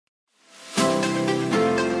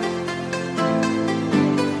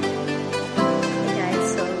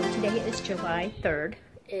July 3rd.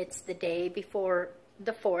 It's the day before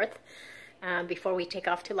the 4th, before we take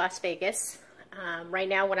off to Las Vegas. Right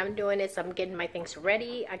now what I'm doing is I'm getting my things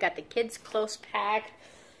ready. I got the kids' clothes packed.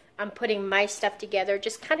 I'm putting my stuff together,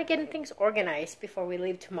 just kind of getting things organized before we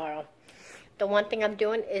leave tomorrow. The one thing I'm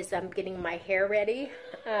doing is I'm getting my hair ready,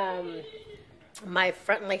 my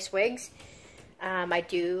front lace wigs. I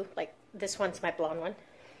do, like, this one's my blonde one.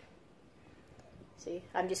 See,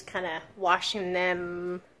 I'm just kind of washing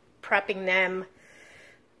them, prepping them,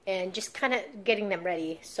 and just kind of getting them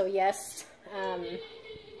ready. So yes,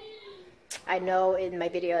 I know in my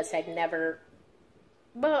videos I've never,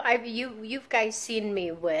 well, you've guys seen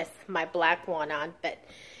me with my black one on, but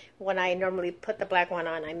when I normally put the black one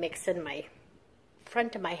on, I mix in my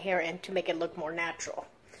front of my hair and to make it look more natural.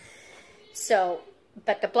 So,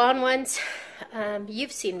 but the blonde ones,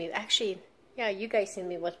 you've seen me, actually, yeah, you guys seen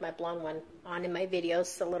me with my blonde one on in my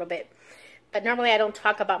videos a little bit. But normally I don't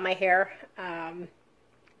talk about my hair.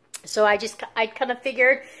 So I kind of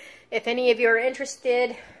figured if any of you are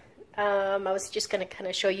interested, I was just going to kind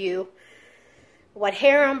of show you what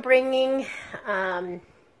hair I'm bringing. I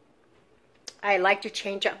like to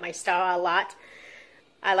change up my style a lot.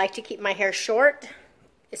 I like to keep my hair short,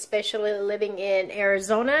 especially living in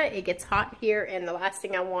Arizona. It gets hot here, and the last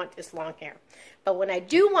thing I want is long hair. But when I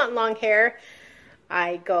do want long hair,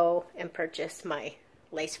 I go and purchase my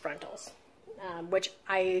lace frontals, which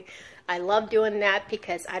I love doing that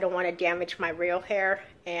because I don't want to damage my real hair,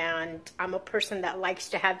 and I'm a person that likes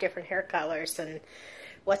to have different hair colors, and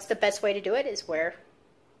what's the best way to do it is wear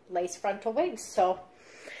lace frontal wigs. So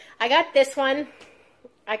I got this one.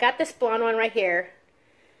 I got this blonde one right here.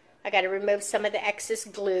 I got to remove some of the excess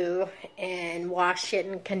glue and wash it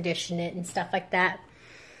and condition it and stuff like that.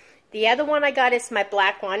 The other one I got is my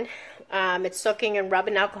black one. It's soaking in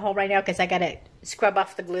rubbing alcohol right now because I got to scrub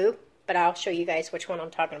off the glue. But I'll show you guys which one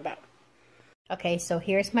I'm talking about. Okay, so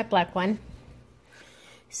here's my black one.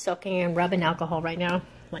 Soaking in rubbing alcohol right now.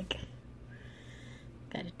 Like,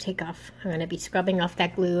 got to take off. I'm going to be scrubbing off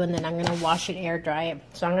that glue, and then I'm going to wash it, air dry it.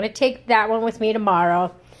 So I'm going to take that one with me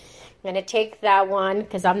tomorrow. I'm going to take that one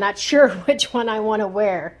because I'm not sure which one I want to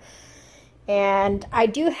wear. And I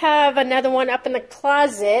do have another one up in the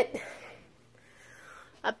closet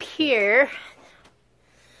up here,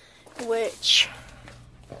 which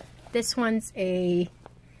this one's a,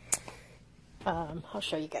 I'll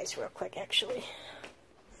show you guys real quick actually.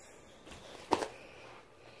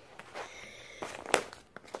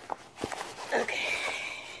 Okay.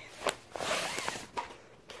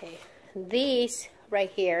 Okay, these right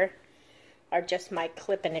here are just my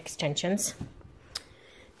clip-in extensions.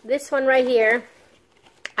 This one right here,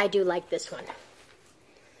 I do like this one.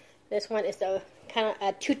 This one is a kind of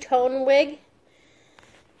a two-tone wig.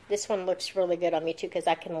 This one looks really good on me too because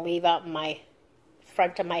I can leave out my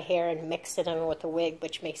front of my hair and mix it in with the wig,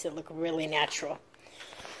 which makes it look really natural.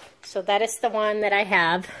 So that is the one that I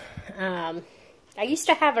have. I used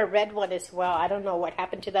to have a red one as well. I don't know what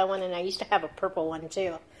happened to that one, and I used to have a purple one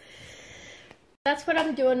too. That's what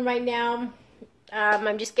I'm doing right now.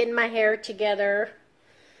 I'm just getting my hair together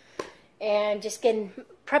and just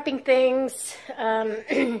prepping things.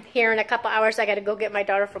 Here in a couple hours, I got to go get my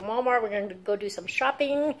daughter from Walmart. We're going to go do some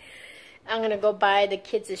shopping. I'm going to go buy the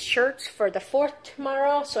kids' shirts for the 4th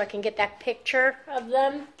tomorrow so I can get that picture of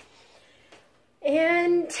them.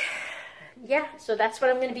 And yeah, so that's what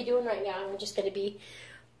I'm going to be doing right now. I'm just going to be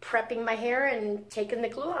prepping my hair and taking the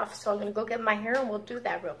glue off. So I'm going to go get my hair and we'll do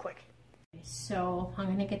that real quick. So I'm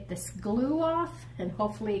going to get this glue off, and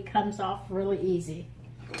hopefully it comes off really easy.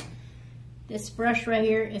 This brush right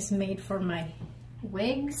here is made for my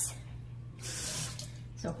wigs,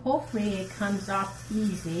 so hopefully it comes off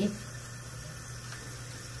easy.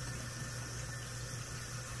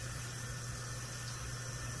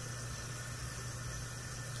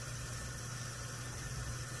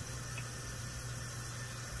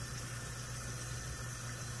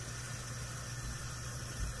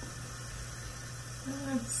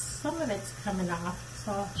 Some of it's coming off,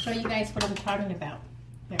 so I'll show you guys what I'm talking about.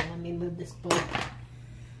 Here, let me move this board.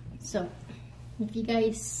 So, if you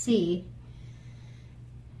guys see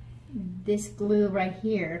this glue right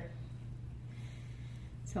here,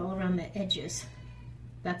 it's all around the edges.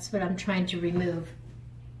 That's what I'm trying to remove.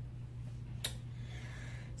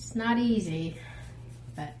 It's not easy,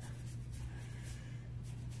 but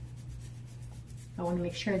I want to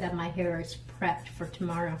make sure that my hair is prepped for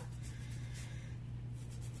tomorrow.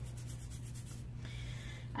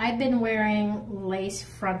 I've been wearing lace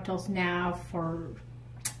frontals now for,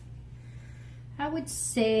 I would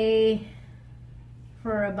say,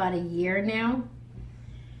 for about a year now.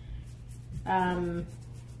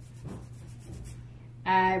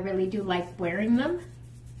 I really do like wearing them.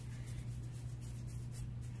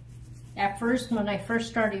 At first, when I first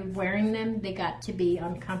started wearing them, they got to be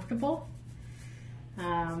uncomfortable.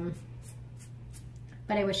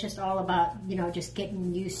 But it was just all about, you know, just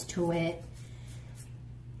getting used to it,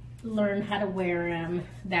 learn how to wear them,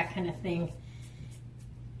 that kind of thing.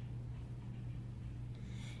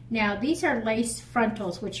 Now, these are lace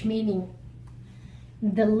frontals, which meaning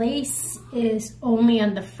the lace is only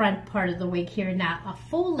on the front part of the wig here. Now, a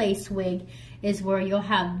full lace wig is where you'll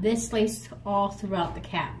have this lace all throughout the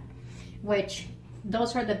cap, which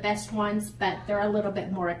those are the best ones, but they're a little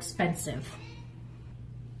bit more expensive.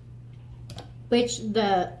 Which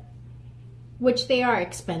they are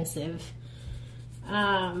expensive.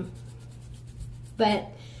 But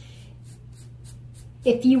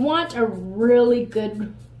if you want a really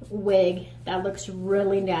good wig that looks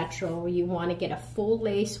really natural, you want to get a full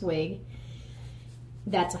lace wig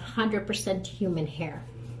that's 100% human hair.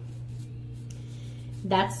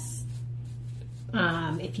 That's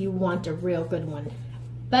if you want a real good one.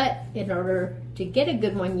 But in order to get a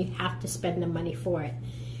good one, you have to spend the money for it.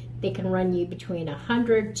 They can run you between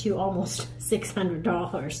 $100 to almost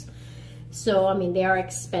 $600. So, I mean, they are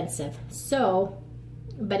expensive. So,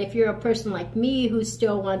 but if you're a person like me who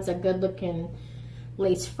still wants a good looking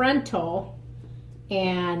lace frontal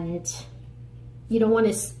and you don't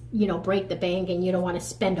want to, you know, break the bank and you don't want to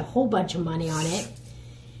spend a whole bunch of money on it,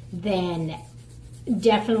 then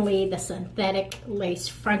definitely the synthetic lace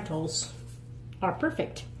frontals are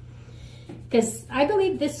perfect. Because I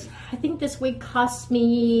believe I think this wig cost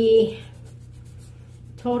me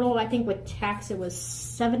total, I think with tax, it was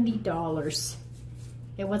 $70.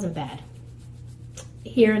 It wasn't bad.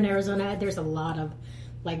 Here in Arizona, there's a lot of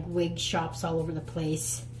like wig shops all over the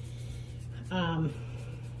place.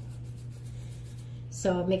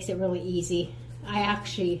 So it makes it really easy.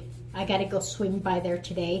 I gotta go swing by there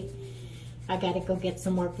today. I gotta go get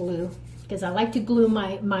some more glue because I like to glue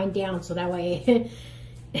mine down so that way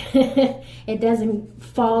it doesn't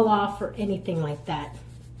fall off or anything like that.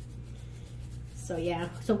 So yeah,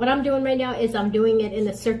 so what I'm doing right now is I'm doing it in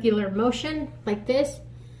a circular motion like this.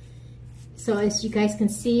 So as you guys can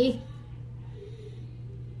see,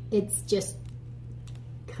 it's just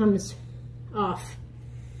comes off.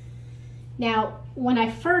 Now, when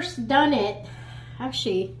I first done it,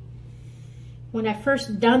 when I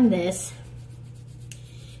first done this,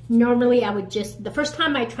 normally I would just, the first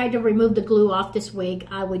time I tried to remove the glue off this wig,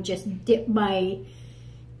 I would just dip my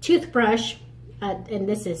toothbrush, and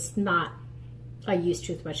this is not a used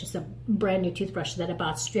toothbrush, it's a brand new toothbrush that I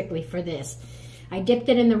bought strictly for this. I dipped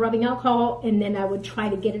it in the rubbing alcohol and then I would try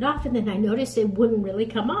to get it off, and then I noticed it wouldn't really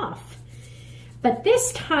come off. But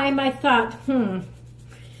this time I thought,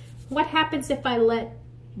 what happens if I let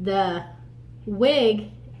the wig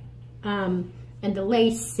and the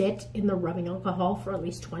lace sit in the rubbing alcohol for at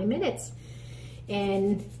least 20 minutes?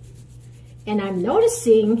 And I'm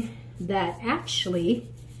noticing that actually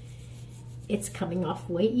it's coming off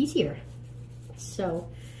way easier. So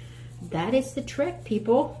that is the trick,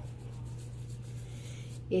 people.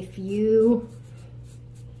 If you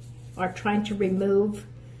are trying to remove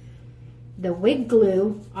the wig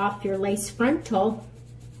glue off your lace frontal,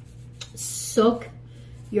 soak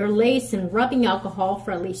your lace in rubbing alcohol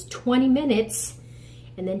for at least 20 minutes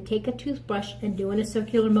and then take a toothbrush and do in a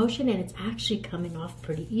circular motion, and it's actually coming off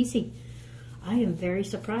pretty easy. I am very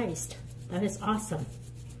surprised. That is awesome.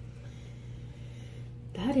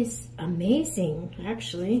 That is amazing,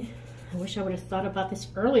 actually. I wish I would have thought about this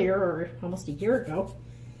earlier or almost a year ago.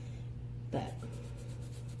 But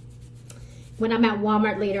when I'm at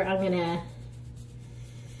Walmart later, I'm gonna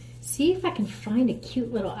see if I can find a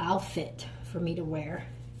cute little outfit for me to wear.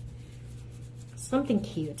 Something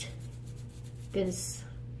cute. Because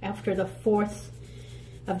after the 4th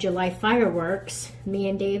of July fireworks, me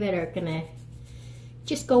and David are gonna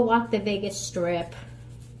just go walk the Vegas Strip,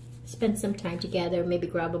 spend some time together, maybe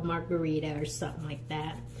grab a margarita or something like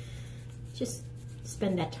that. Just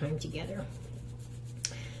spend that time together.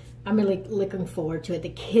 I'm really looking forward to it. The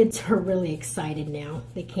kids are really excited now.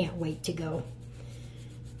 They can't wait to go.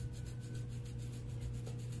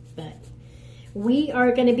 But we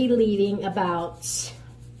are going to be leaving about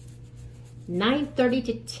 9:30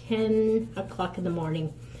 to 10 o'clock in the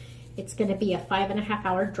morning. It's going to be a 5.5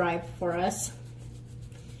 hour drive for us.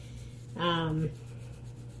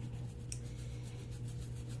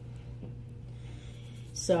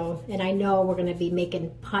 So, and I know we're going to be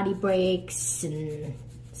making potty breaks, and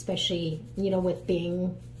especially, you know, with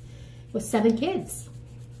 7 kids,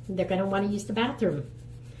 they're going to want to use the bathroom.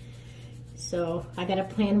 So I got to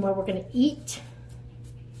plan where we're going to eat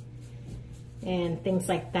and things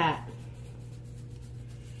like that.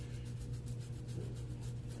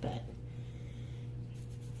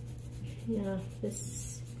 Yeah,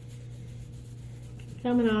 this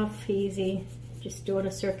coming off easy. Just doing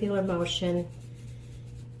a circular motion.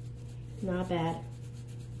 Not bad.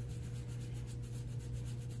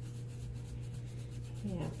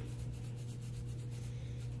 Yeah.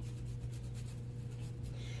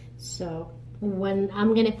 So when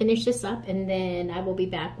I'm gonna finish this up, and then I will be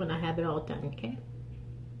back when I have it all done, okay?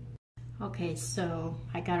 Okay, so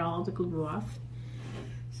I got all the glue off.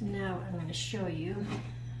 So now I'm gonna show you.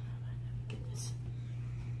 Get this.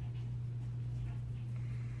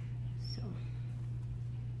 So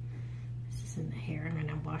this is in the hair. I'm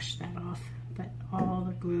gonna wash that off, but all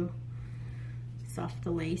the glue is off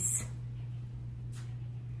the lace.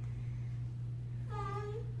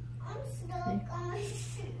 I'm stuck on my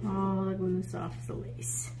shoe. All the glue's off the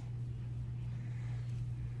lace.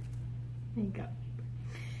 There you go.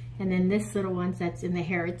 And then this little one that's in the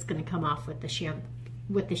hair, it's going to come off with the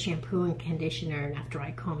shampoo and conditioner and after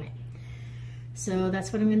I comb it. So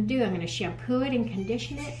that's what I'm going to do. I'm going to shampoo it and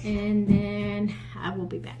condition it, and then I will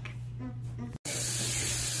be back.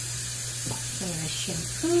 So I'm going to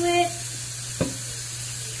shampoo it.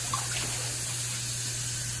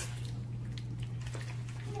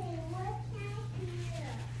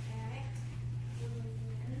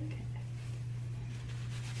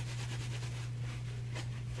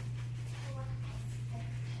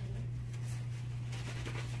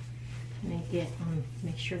 And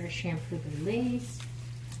make sure to shampoo the lace.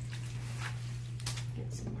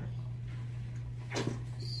 Get some more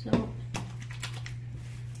soap.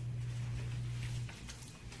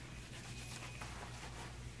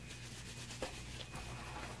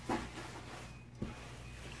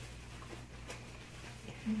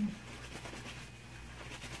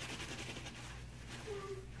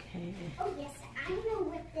 Okay. Oh yes, I'm gonna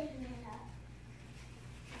whip the hand up.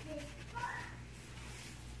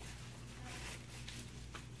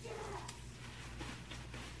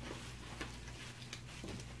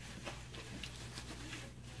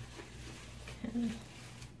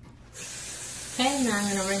 Okay, now I'm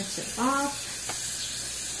going to rinse it off.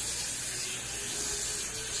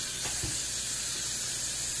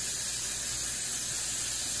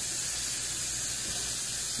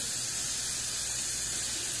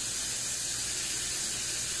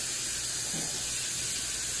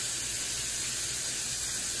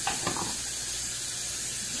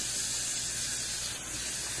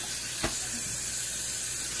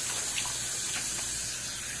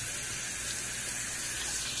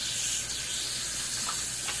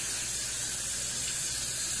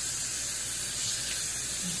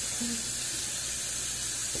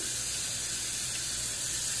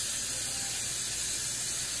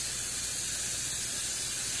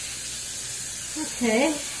 Okay,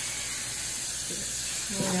 I'm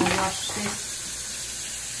going to wash this.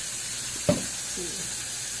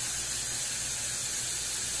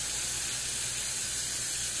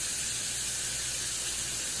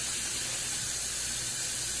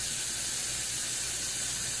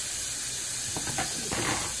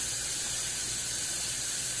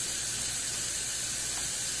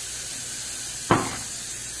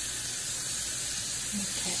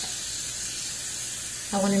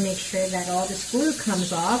 I want to make sure that all this glue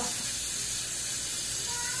comes off.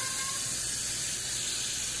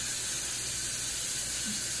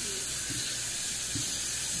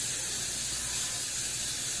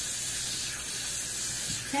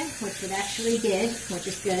 Okay, which it actually did, which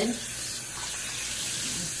is good.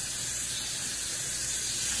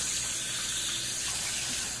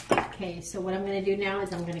 Okay, so what I'm going to do now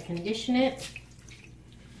is I'm going to condition it.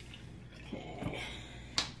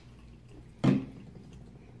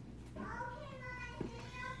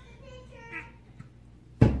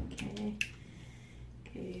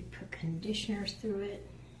 Conditioners through it.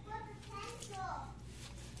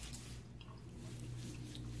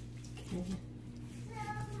 Okay.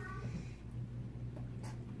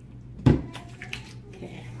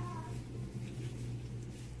 Okay.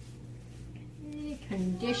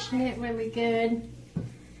 Condition it really good.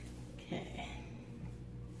 Okay.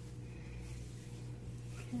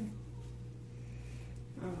 Okay.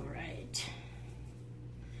 All right.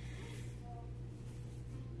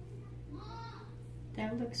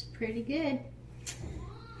 That looks pretty good.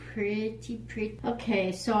 Pretty.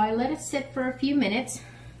 Okay, so I let it sit for a few minutes.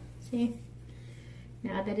 See?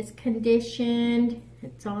 Now that it's conditioned,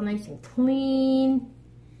 it's all nice and clean.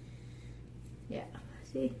 Yeah,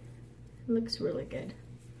 see? It looks really good.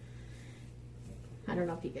 I don't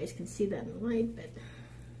know if you guys can see that in the light, but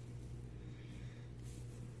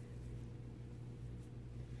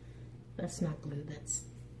that's not glue,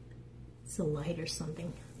 it's a light or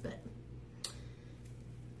something, but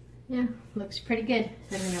Yeah, looks pretty good.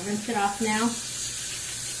 So I'm gonna rinse it off now.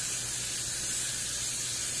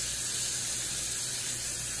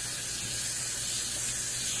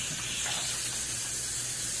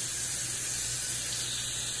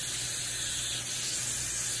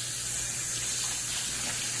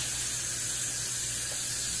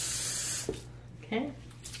 Okay.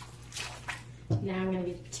 Now I'm gonna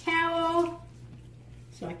get a towel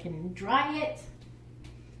so I can dry it.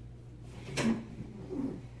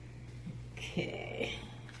 Okay.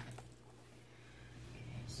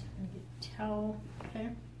 So I'm gonna get a towel. Okay.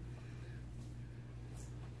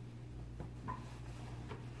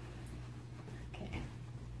 Okay.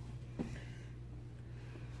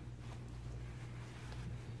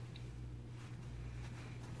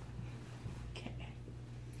 Okay.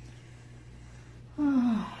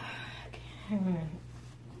 Oh, okay. I'm gonna.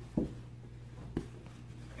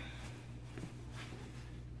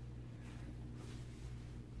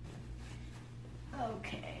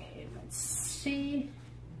 Okay, let's see.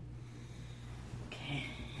 Okay.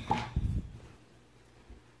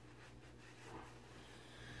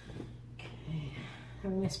 Okay.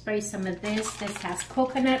 I'm going to spray some of this. This has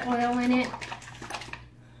coconut oil in it.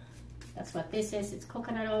 That's what this is. It's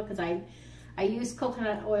coconut oil because I use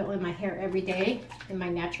coconut oil in my hair every day, in my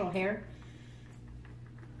natural hair.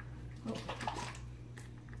 Oh.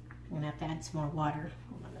 I'm going to have to add some more water.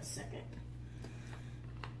 Hold on a second.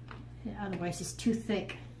 Yeah, otherwise it's too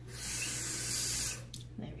thick.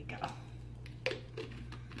 There we go.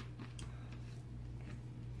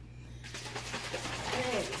 There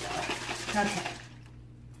we go. Okay.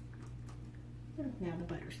 Now the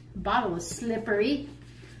bottle is slippery.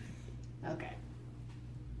 Okay.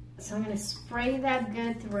 So I'm going to spray that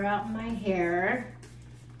good throughout my hair.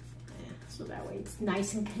 So that way it's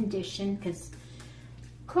nice and conditioned, because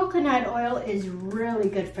coconut oil is really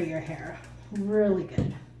good for your hair. Really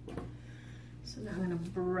good. So now I'm going to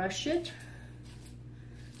brush it,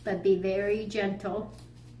 but be very gentle.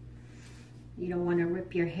 You don't want to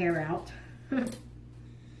rip your hair out. Okay.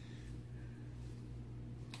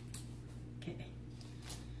 Okay.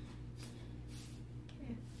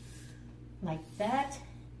 Like that.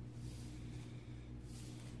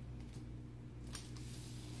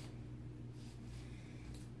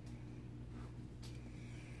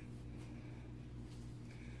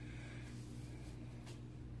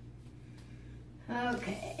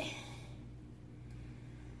 Okay,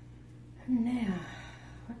 now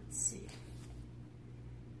let's see.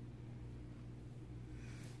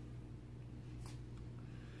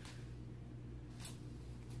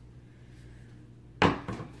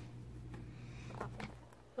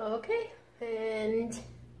 Okay, and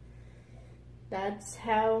that's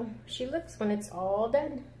how she looks when it's all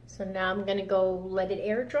done. So now I'm gonna go let it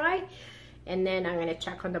air dry, and then I'm gonna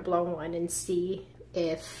check on the blown one and see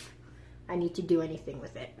if I need to do anything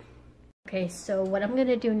with it. Okay, so what I'm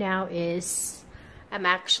gonna do now is I'm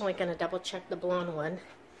actually gonna double check the blonde one,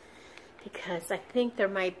 because I think there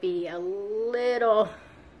might be a little,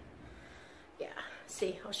 yeah,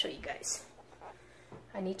 see, I'll show you guys.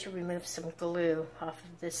 I need to remove some glue off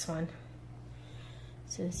of this one.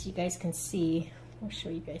 So as you guys can see, I'll show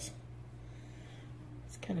you guys.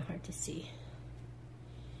 It's kind of hard to see.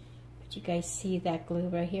 But you guys see that glue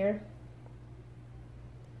right here?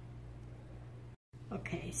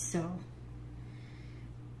 Okay, so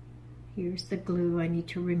here's the glue I need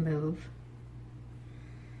to remove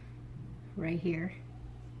right here.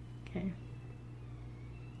 Okay,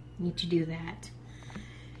 need to do that.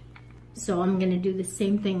 So I'm gonna do the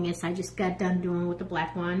same thing as I just got done doing with the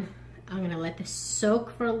black one. I'm gonna let this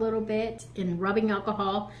soak for a little bit in rubbing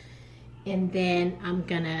alcohol, and then I'm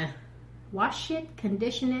gonna wash it,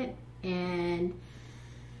 condition it, and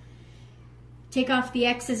take off the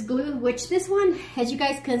excess glue, which this one, as you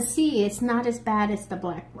guys can see, it's not as bad as the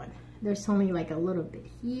black one. There's only like a little bit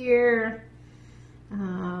here.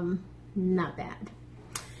 Not bad.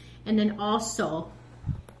 And then also,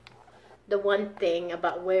 the one thing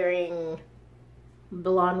about wearing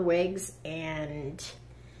blonde wigs and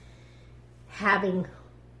having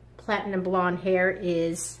platinum blonde hair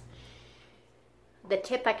is, the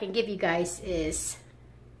tip I can give you guys is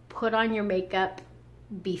put on your makeup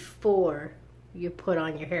before you put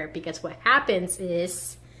on your hair, because what happens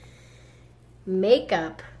is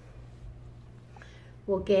makeup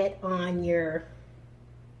will get on your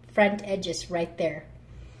front edges right there.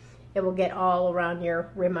 It will get all around your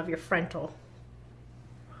rim of your frontal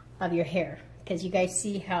of your hair, because you guys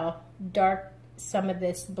see how dark some of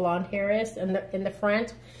this blonde hair is in the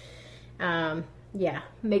front. Yeah,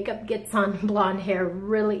 makeup gets on blonde hair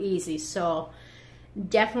really easy, so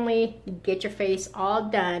definitely get your face all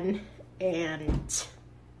done and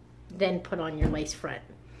then put on your lace front.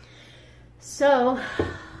 So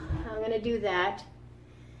I'm going to do that.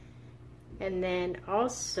 And then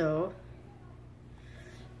also,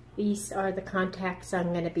 these are the contacts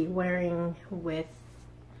I'm going to be wearing with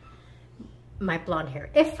my blonde hair,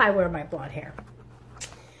 if I wear my blonde hair.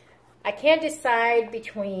 I can't decide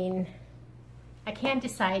between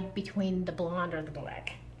the blonde or the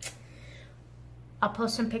black. I'll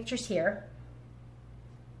post some pictures here.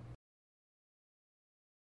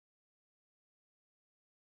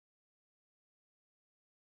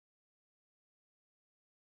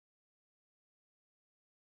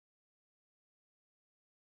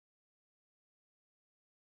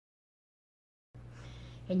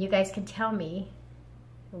 And you guys can tell me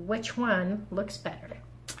which one looks better.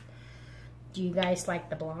 Do you guys like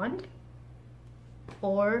the blonde?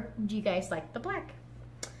 Or do you guys like the black?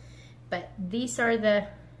 But these are the, I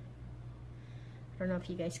don't know if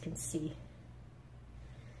you guys can see.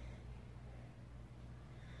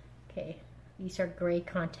 Okay, these are gray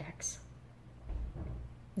contacts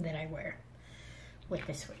that I wear with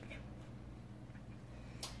this wig.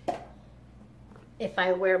 If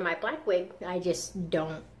I wear my black wig, I just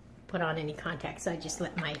don't put on any contacts. I just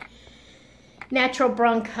let my natural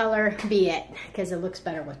brown color be it, because it looks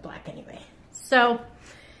better with black anyway. So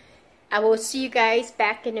I will see you guys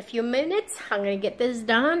back in a few minutes. I'm going to get this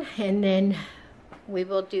done, and then we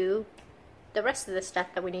will do the rest of the stuff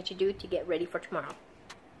that we need to do to get ready for tomorrow.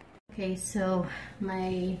 Okay, so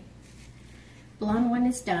my blonde one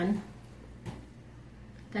is done.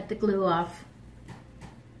 Got the glue off.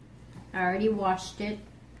 I already washed it.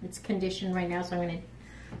 It's conditioned right now, so I'm going to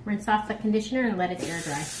rinse off the conditioner and let it air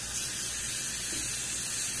dry.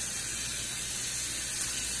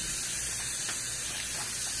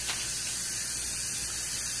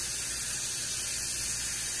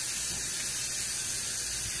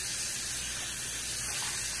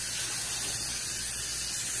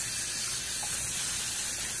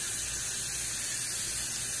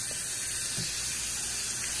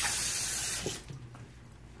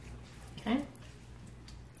 Okay.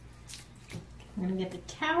 I'm going to get the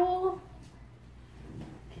towel.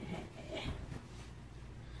 Okay.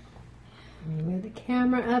 Move the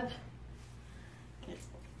camera up. Okay.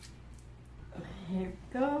 Here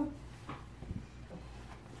we go.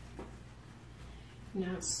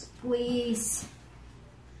 Now squeeze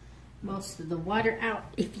most of the water out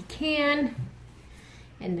if you can.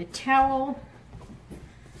 And the towel.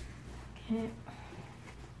 Okay.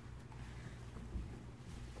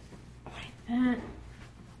 Like that.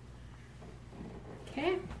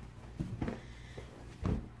 Okay.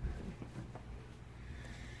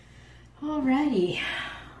 Alrighty.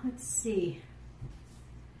 Let's see.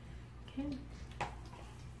 Okay.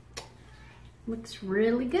 Looks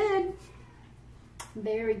really good.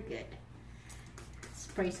 Very good.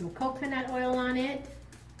 Spray some coconut oil on it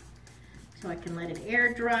so I can let it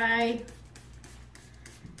air dry.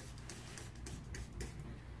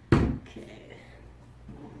 Okay.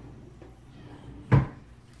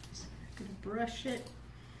 Just gonna brush it.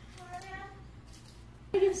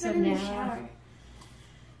 So now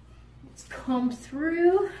it's combed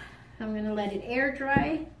through. I'm gonna let it air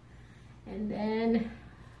dry, and then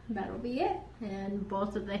that'll be it, and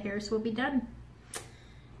both of the hairs will be done.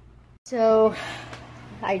 So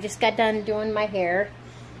I just got done doing my hair,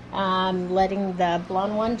 letting the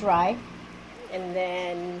blonde one dry, and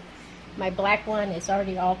then my black one is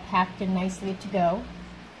already all packed and nicely to go.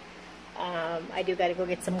 I do gotta go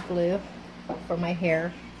get some glue for my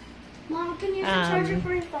hair. Mom, can you use the charger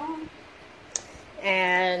for your phone?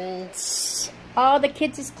 And all the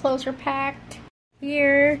kids' clothes are packed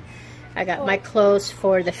here. I got my clothes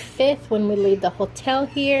for the 5th when we leave the hotel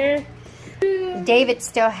here. David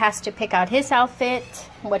still has to pick out his outfit,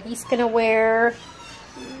 what he's gonna wear.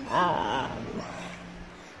 I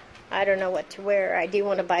don't know what to wear. I do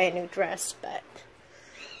want to buy a new dress, but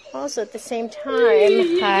also at the same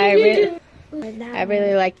time, I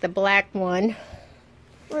really like the black one.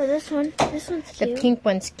 Oh, this one. This one's cute. The pink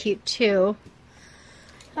one's cute too.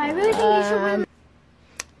 I really think you should wear.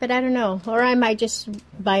 But I don't know, or I might just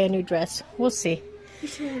buy a new dress. We'll see.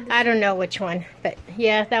 I don't know which one, but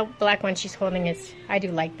yeah, that black one she's holding is. I do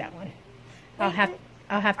like that one. I'll have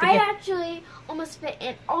to I get. actually almost fit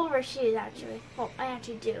in all of our shoes. Actually, well, I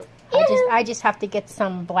actually do. I just have to get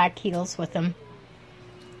some black heels with them,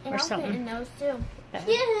 And or I'll something. fit in those too.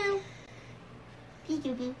 Yeah.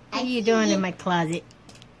 Peekaboo. What are you doing in my closet?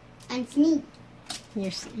 I'm sneak.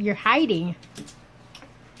 You're hiding.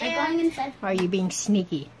 I'm going inside. Or are you being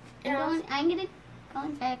sneaky? I'm gonna go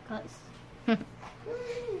inside close. So,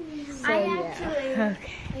 I yeah. actually.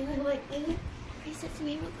 Okay. Wait. Can you sit to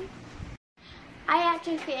me real quick? I I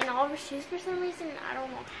actually fit in all of her shoes for some reason. I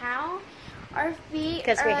don't know how. Our feet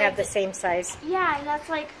Because we are have like, the same size. yeah, and that's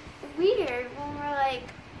like weird when we're like.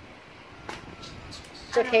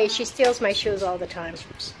 It's okay. She steals my shoes all the time.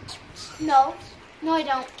 No, I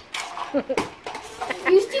don't.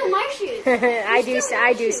 You steal my shoes.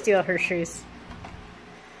 I do steal her shoes.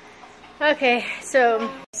 Okay, so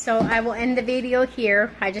I will end the video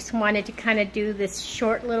here. I just wanted to kind of do this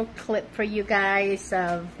short little clip for you guys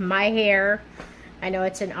of my hair. I know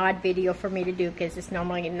it's an odd video for me to do because it's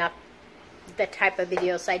normally not the type of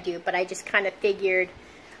videos I do, but I just kind of figured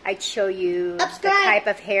I'd show you the type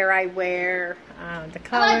of hair I wear, the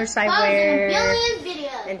colors I wear,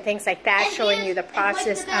 and things like that, showing you the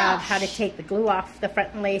process of how to take the glue off the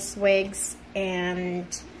front lace wigs. And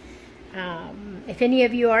if any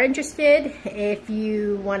of you are interested, if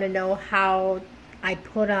you want to know how I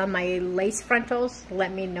put on my lace frontals,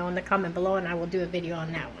 let me know in the comment below and I will do a video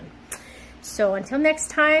on that one. So until next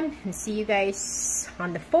time, and see you guys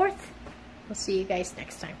on the 4th. We'll see you guys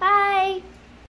next time. Bye.